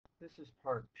This is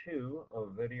part 2 of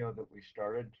a video that we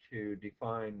started to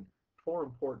define four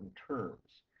important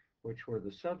terms, which were the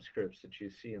subscripts that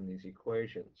you see in these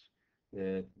equations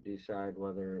that decide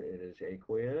whether it is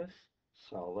aqueous,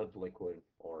 solid, liquid,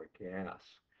 or gas.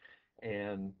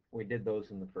 And we did those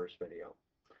in the first video.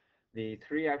 The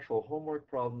three actual homework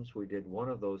problems, we did one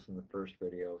of those in the first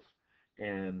videos,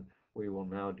 and we will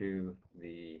now do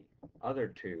the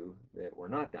other two that were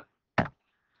not done.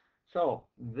 So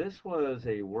this was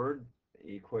a word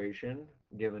equation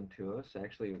given to us.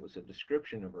 Actually, it was a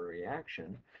description of a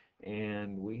reaction,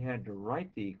 and we had to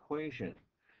write the equation.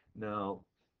 Now,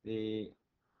 the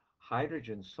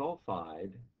hydrogen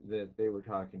sulfide that they were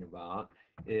talking about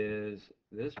is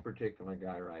this particular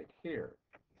guy right here.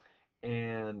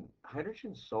 And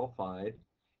hydrogen sulfide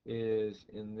is,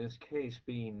 in this case,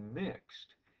 being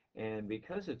mixed. And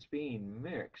because it's being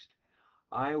mixed,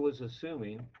 I was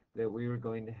assuming that we were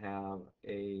going to have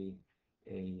an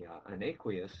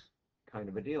aqueous kind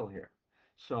of a deal here.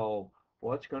 So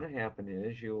what's going to happen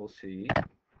is you will see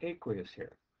aqueous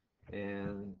here.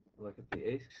 And look at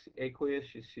the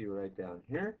aqueous you see right down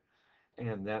here.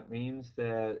 And that means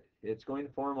that it's going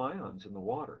to form ions in the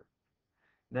water.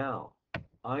 Now,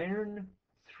 iron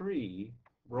 3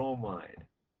 bromide.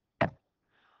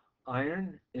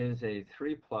 Iron is a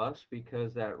 3 plus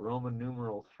because that Roman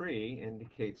numeral 3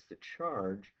 indicates the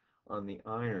charge on the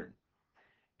iron.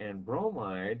 And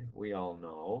bromide, we all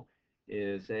know,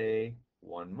 is a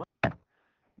 1 minus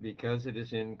because it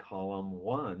is in column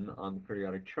 1 on the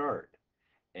periodic chart.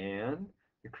 And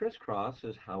the crisscross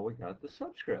is how we got the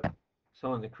subscript.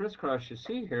 So in the crisscross you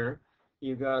see here,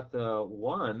 you got the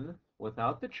 1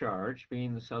 without the charge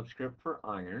being the subscript for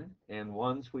iron, and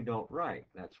 1s we don't write.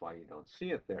 That's why you don't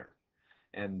see it there.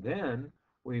 And then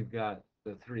we've got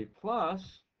the 3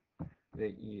 plus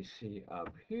that you see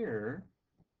up here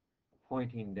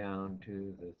pointing down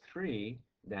to the 3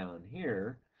 down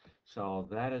here. So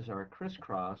that is our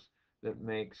crisscross that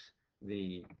makes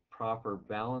the proper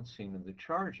balancing of the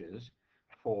charges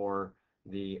for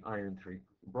the iron 3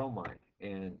 bromide.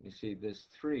 And you see this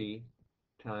 3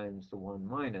 times the 1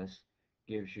 minus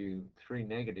gives you 3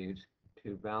 negatives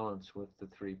to balance with the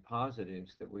 3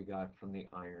 positives that we got from the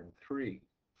iron 3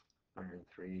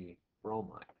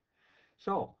 bromide.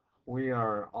 So we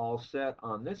are all set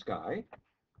on this guy,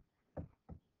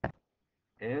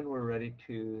 and we're ready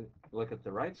to look at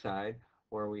the right side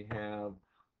where we have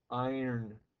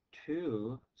iron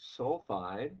 2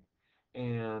 sulfide,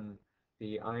 and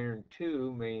the iron 3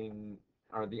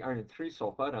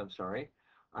 sulfide, I'm sorry.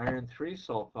 Iron 3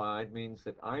 sulfide means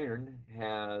that iron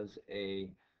has a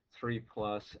 3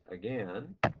 plus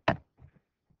again.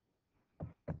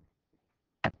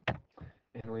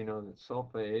 And we know that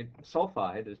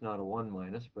sulfide is not a 1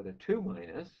 minus, but a 2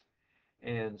 minus.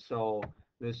 And so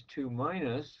this 2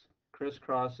 minus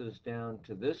crisscrosses down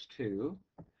to this 2,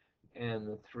 and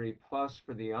the 3 plus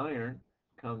for the iron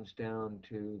comes down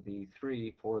to the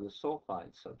 3 for the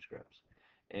sulfide subscripts.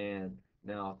 And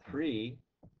now 3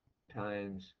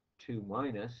 times 2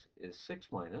 minus is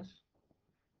 6 minus,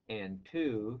 and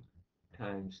 2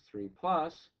 times 3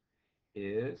 plus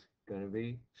is going to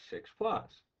be 6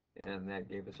 plus. And that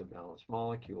gave us a balanced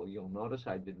molecule. You'll notice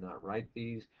I did not write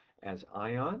these as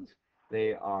ions.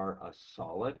 They are a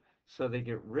solid, so they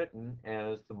get written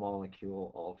as the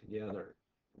molecule altogether,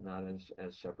 not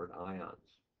as separate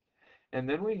ions. And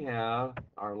then we have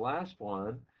our last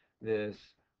one, this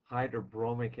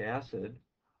hydrobromic acid,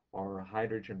 or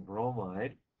hydrogen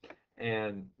bromide.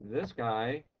 And this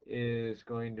guy is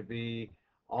going to be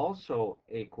also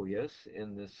aqueous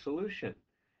in this solution.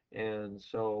 And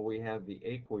so we have the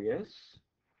aqueous,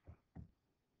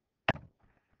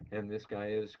 and this guy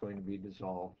is going to be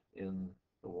dissolved in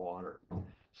the water.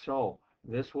 So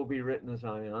this will be written as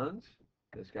ions,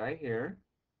 this guy here,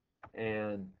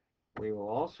 and we will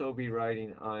also be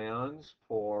writing ions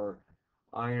for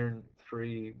iron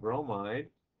 3 bromide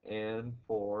and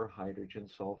for hydrogen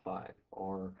sulfide,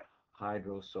 or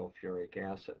hydrosulfuric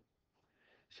acid.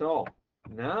 So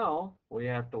now we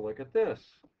have to look at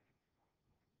this.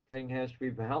 Thing has to be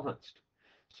balanced.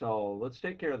 So let's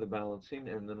take care of the balancing,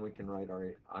 and then we can write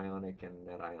our ionic and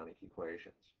net ionic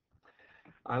equations.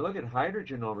 I look at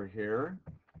hydrogen over here,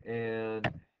 and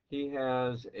he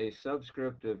has a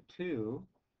subscript of 2,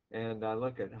 and I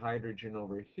look at hydrogen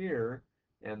over here,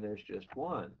 and there's just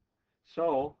 1.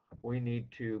 So we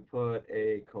need to put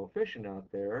a coefficient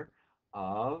out there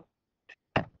of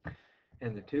 2.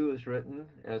 And the 2 is written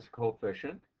as a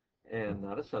coefficient and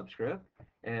not a subscript,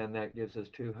 and that gives us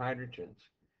 2 hydrogens.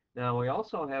 Now we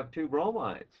also have 2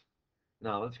 bromides.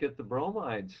 Now let's get the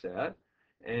bromide set,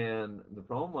 And the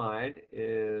bromide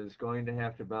is going to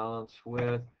have to balance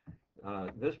with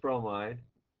this bromide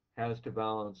has to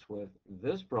balance with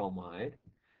this bromide,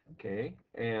 okay?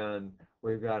 And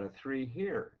we've got a 3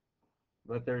 here,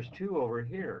 but there's 2 over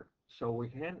here. So we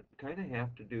can kind of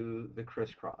have to do the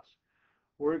crisscross.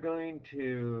 We're going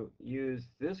to use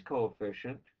this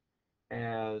coefficient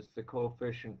as the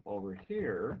coefficient over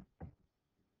here.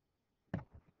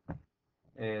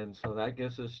 And so that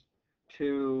gives us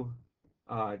 2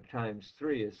 times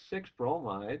 3 is 6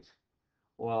 bromides.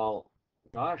 Well,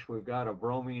 gosh, we've got a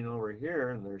bromine over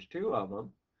here, and there's 2 of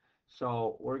them.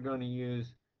 So we're going to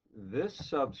use this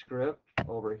subscript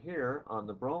over here on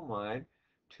the bromide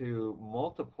to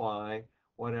multiply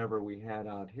whatever we had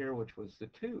out here, which was the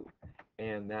 2.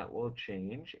 And that will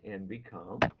change and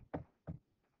become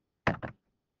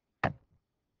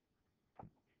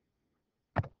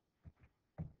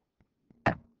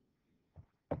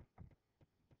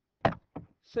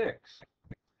 6.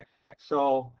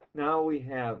 So now we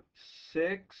have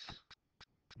 6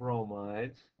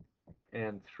 bromides,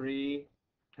 and 3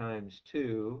 times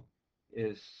 2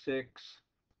 is 6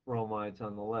 bromides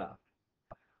on the left.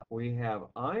 We have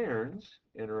irons,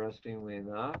 interestingly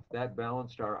enough, that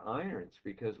balanced our irons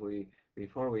because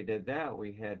before we did that,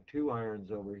 we had 2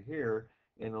 irons over here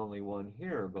and only 1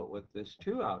 here. But with this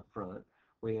 2 out front,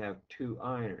 we have 2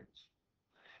 irons.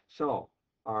 So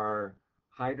our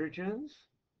hydrogens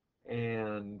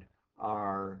and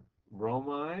our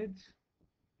bromides,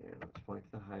 and let's point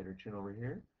the hydrogen over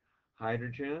here.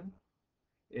 Hydrogen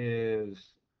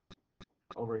is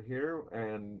over here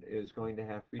and is going to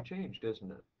have to be changed,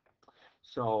 isn't it?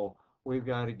 So we've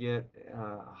got to get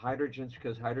hydrogens,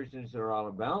 because hydrogens are out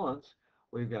of balance.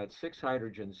 We've got 6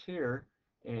 hydrogens here,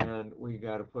 and we've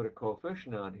got to put a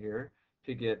coefficient out here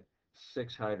to get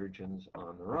 6 hydrogens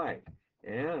on the right.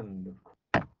 And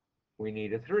we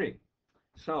need a 3.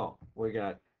 So we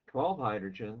got 12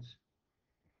 hydrogens.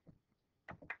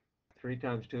 3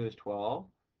 times 2 is 12.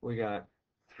 We got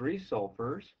 3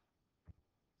 sulfurs,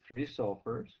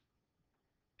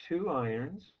 2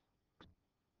 irons,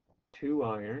 2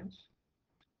 irons,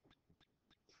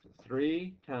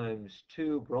 3 times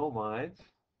 2 bromides,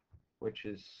 which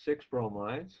is 6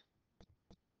 bromides,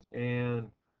 and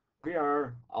we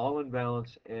are all in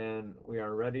balance, and we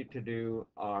are ready to do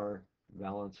our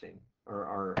balancing, or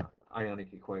our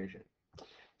ionic equation.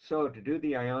 So to do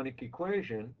the ionic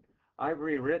equation, I've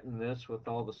rewritten this with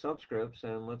all the subscripts,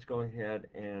 and let's go ahead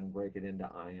and break it into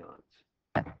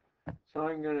ions. So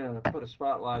I'm going to put a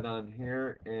spotlight on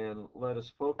here and let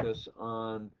us focus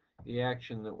on the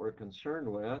action that we're concerned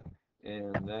with,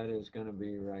 and that is going to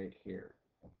be right here.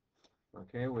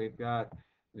 Okay, we've got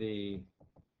the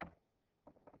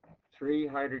 3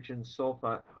 hydrogen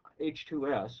sulfide,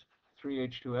 H2S, 3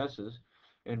 H2S's,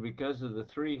 and because of the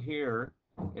 3 here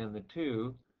and the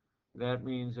 2, that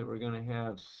means that we're going to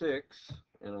have 6,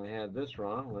 and I had this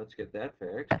wrong. Let's get that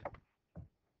fixed.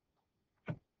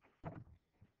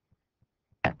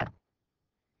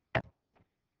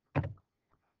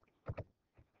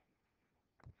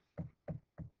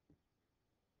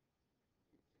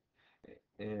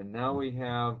 And now we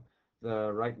have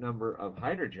the right number of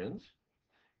hydrogens.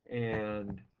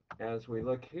 And as we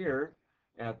look here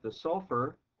at the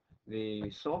sulfur,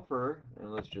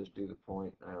 and let's just do the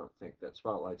point. I don't think that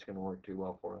spotlight's going to work too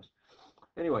well for us.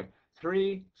 Anyway,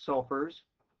 3 sulfurs,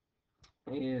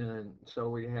 and so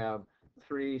we have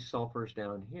 3 sulfurs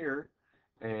down here,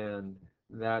 and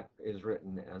that is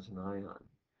written as an ion.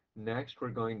 Next, we're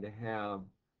going to have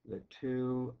the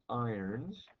 2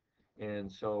 irons,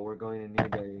 and so we're going to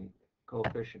need a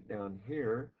coefficient down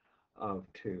here of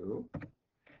 2,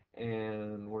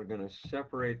 and we're going to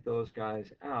separate those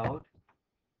guys out.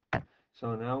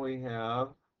 So now we have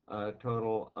a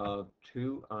total of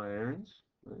 2 irons.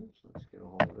 Oops, let's get a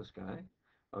hold of this guy.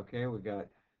 Okay, we got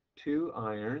 2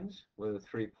 irons with a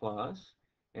 3 plus,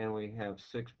 and we have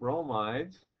 6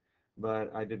 bromides,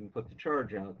 but I didn't put the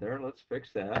charge out there. Let's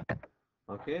fix that.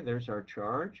 Okay, there's our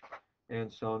charge.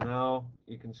 And so now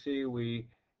you can see we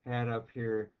had up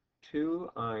here 2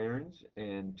 irons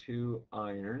and 2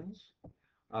 irons.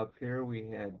 Up here we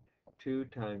had 2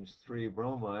 times 3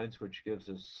 bromides, which gives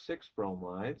us 6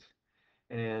 bromides.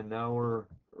 And now we're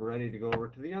ready to go over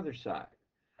to the other side.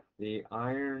 The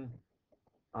iron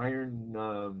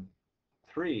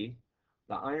 3,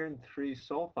 the iron 3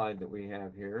 sulfide that we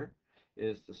have here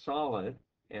is the solid,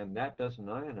 and that doesn't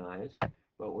ionize,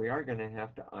 but we are going to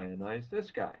have to ionize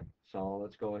this guy. So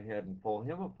let's go ahead and pull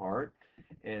him apart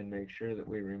and make sure that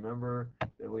we remember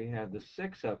that we have the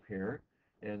 6 up here,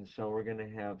 and so we're going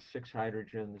to have 6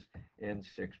 hydrogens and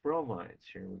 6 bromides.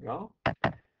 Here we go.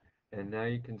 And now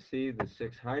you can see the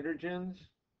 6 hydrogens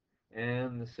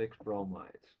and the 6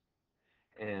 bromides.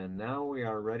 And now we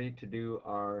are ready to do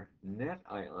our net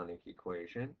ionic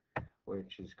equation,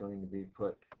 which is going to be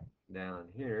put down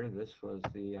here. This was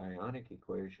the ionic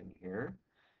equation here,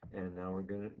 and now we're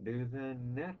going to do the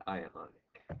net ionic.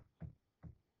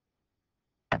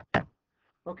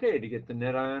 Okay, to get the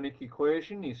net ionic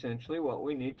equation, essentially what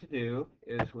we need to do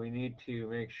is we need to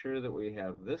make sure that we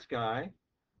have this guy,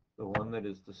 the one that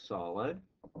is the solid,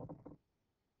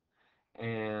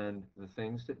 and the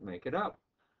things that make it up,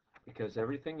 because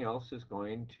everything else is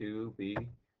going to be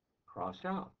crossed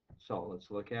out. So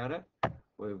let's look at it.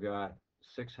 We've got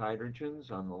 6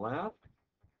 hydrogens on the left,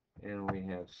 and we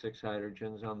have 6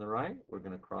 hydrogens on the right. We're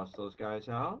going to cross those guys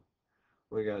out.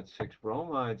 We got 6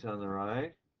 bromides on the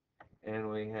right,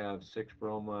 and we have 6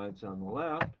 bromides on the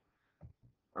left,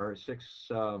 or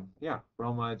 6,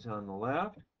 bromides on the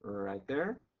left, right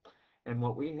there. And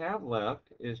what we have left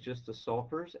is just the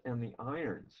sulfurs and the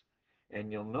irons.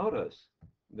 And you'll notice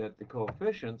that the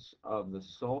coefficients of the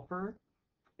sulfur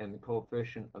and the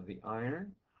coefficient of the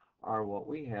iron are what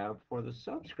we have for the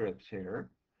subscripts here.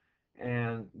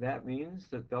 And that means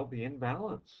that they'll be in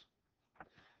balance.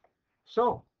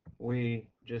 So we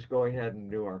just go ahead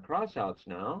and do our crossouts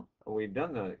now. We've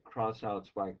done the crossouts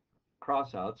by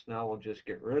crossouts. Now we'll just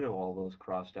get rid of all those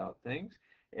crossed out things,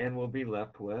 and we'll be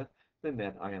left with the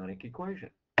net ionic equation.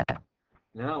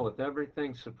 Now, with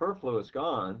everything superfluous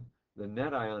gone, the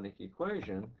net ionic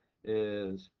equation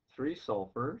is 3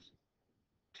 sulfurs,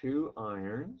 2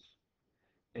 irons,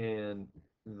 and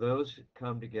those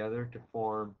come together to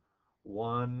form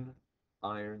 1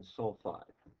 iron sulfide.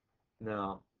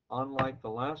 Now, unlike the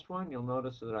last one, you'll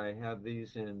notice that I have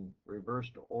these in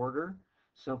reversed order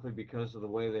simply because of the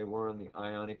way they were in the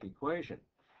ionic equation.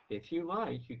 If you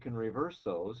like, you can reverse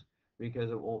those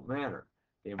because it won't matter.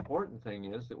 The important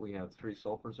thing is that we have 3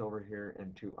 sulfurs over here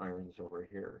and 2 irons over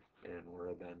here, and we're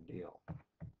a done deal.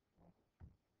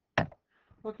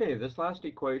 Okay, this last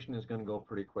equation is going to go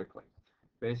pretty quickly.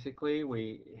 Basically,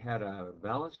 we had a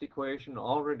balanced equation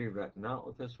already written out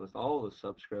with this with all the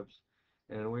subscripts,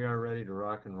 and we are ready to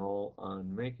rock and roll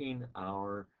on making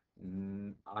our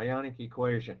ionic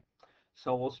equation.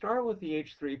 So we'll start with the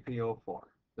H3PO4,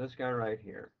 this guy right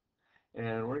here,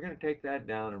 and we're going to take that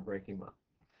down and break him up.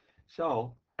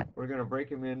 So we're going to break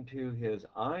him into his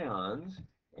ions,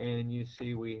 and you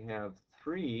see we have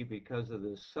 3 because of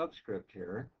this subscript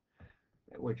here,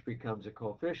 which becomes a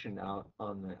coefficient out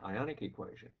on the ionic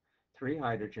equation. 3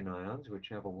 hydrogen ions, which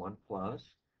have a 1 plus,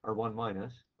 or 1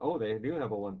 minus. Oh, they do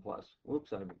have a 1 plus.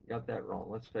 Whoops, I got that wrong.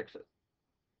 Let's fix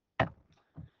it.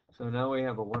 So now we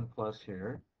have a 1 plus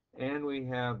here, and we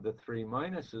have the 3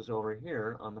 minuses over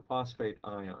here on the phosphate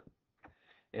ion.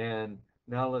 And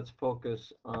now let's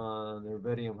focus on the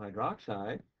rubidium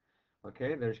hydroxide.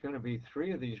 Okay, there's going to be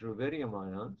 3 of these rubidium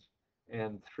ions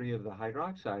and 3 of the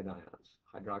hydroxide ions.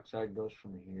 Hydroxide goes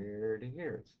from here to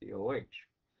here. It's the OH.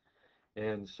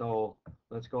 And so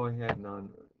let's go ahead and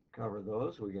uncover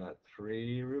those. We got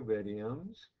 3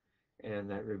 rubidiums, and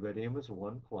that rubidium is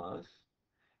 1 plus.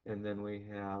 And then we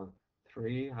have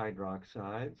 3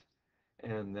 hydroxides,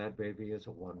 and that baby is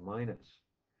a 1 minus.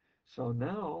 So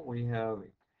now we have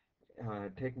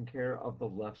taken care of the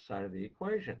left side of the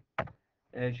equation.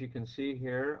 As you can see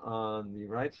here on the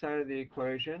right side of the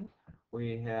equation,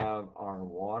 we have our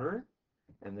water,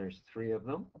 and there's 3 of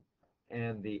them,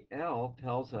 and the L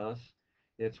tells us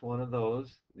it's one of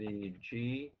those, the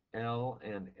G, L,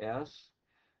 and S.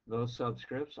 Those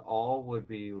subscripts all would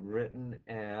be written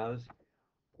as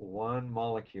 1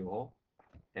 molecule,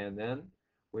 and then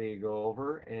we go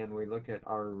over and we look at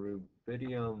our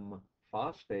rubidium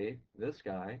phosphate, this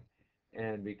guy,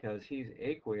 and because he's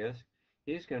aqueous,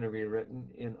 he's going to be written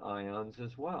in ions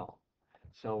as well.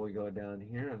 So we go down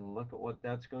here and look at what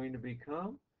that's going to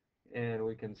become, and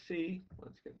we can see,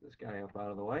 let's get this guy up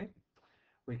out of the way,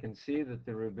 we can see that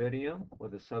the rubidium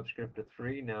with a subscript of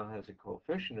 3 now has a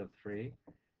coefficient of 3,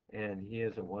 and he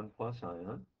is a 1 plus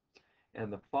ion.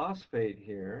 And the phosphate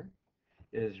here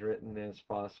is written as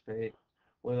phosphate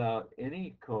without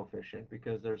any coefficient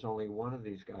because there's only one of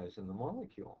these guys in the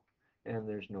molecule, and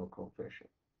there's no coefficient.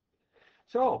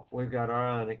 So we've got our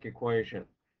ionic equation,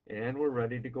 and we're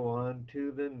ready to go on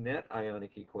to the net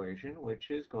ionic equation, which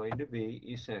is going to be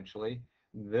essentially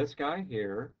this guy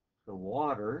here, the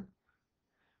water,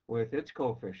 with its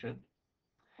coefficient,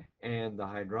 and the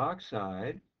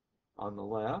hydroxide on the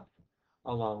left,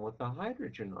 along with the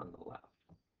hydrogen on the left.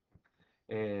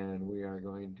 And we are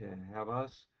going to have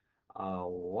us a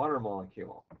water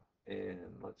molecule, and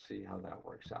let's see how that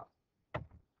works out.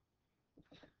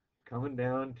 Coming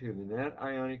down to the net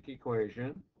ionic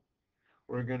equation,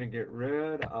 we're going to get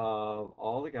rid of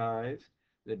all the guys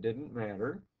that didn't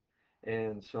matter.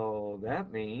 And so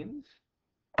that means,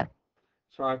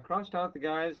 so I've crossed out the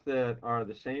guys that are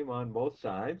the same on both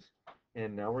sides,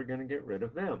 and now we're going to get rid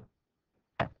of them.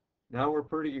 Now we're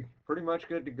pretty much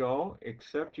good to go,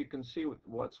 except you can see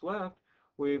what's left.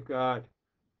 We've got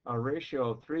a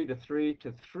ratio of 3 to 3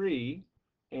 to 3,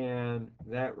 and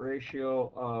that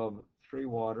ratio of 3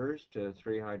 waters to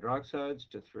 3 hydroxides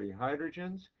to 3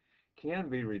 hydrogens can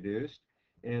be reduced.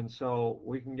 And so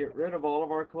we can get rid of all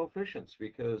of our coefficients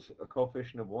because a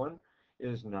coefficient of 1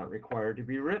 is not required to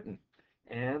be written.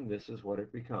 And this is what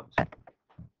it becomes.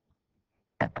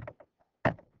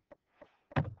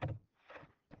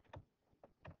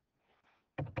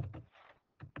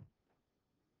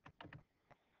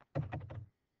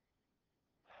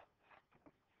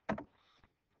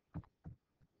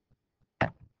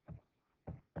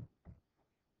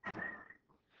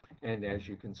 And as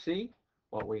you can see,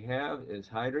 what we have is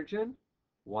hydrogen,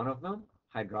 one of them,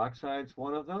 hydroxides,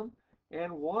 one of them,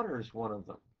 and water's one of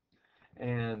them.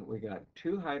 And we got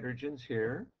 2 hydrogens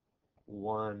here,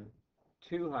 1,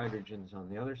 2 hydrogens on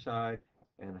the other side,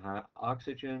 and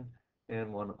oxygen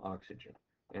and 1 oxygen.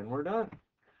 And we're done.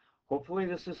 Hopefully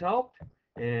this has helped,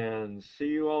 and see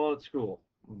you all at school.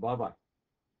 Bye-bye.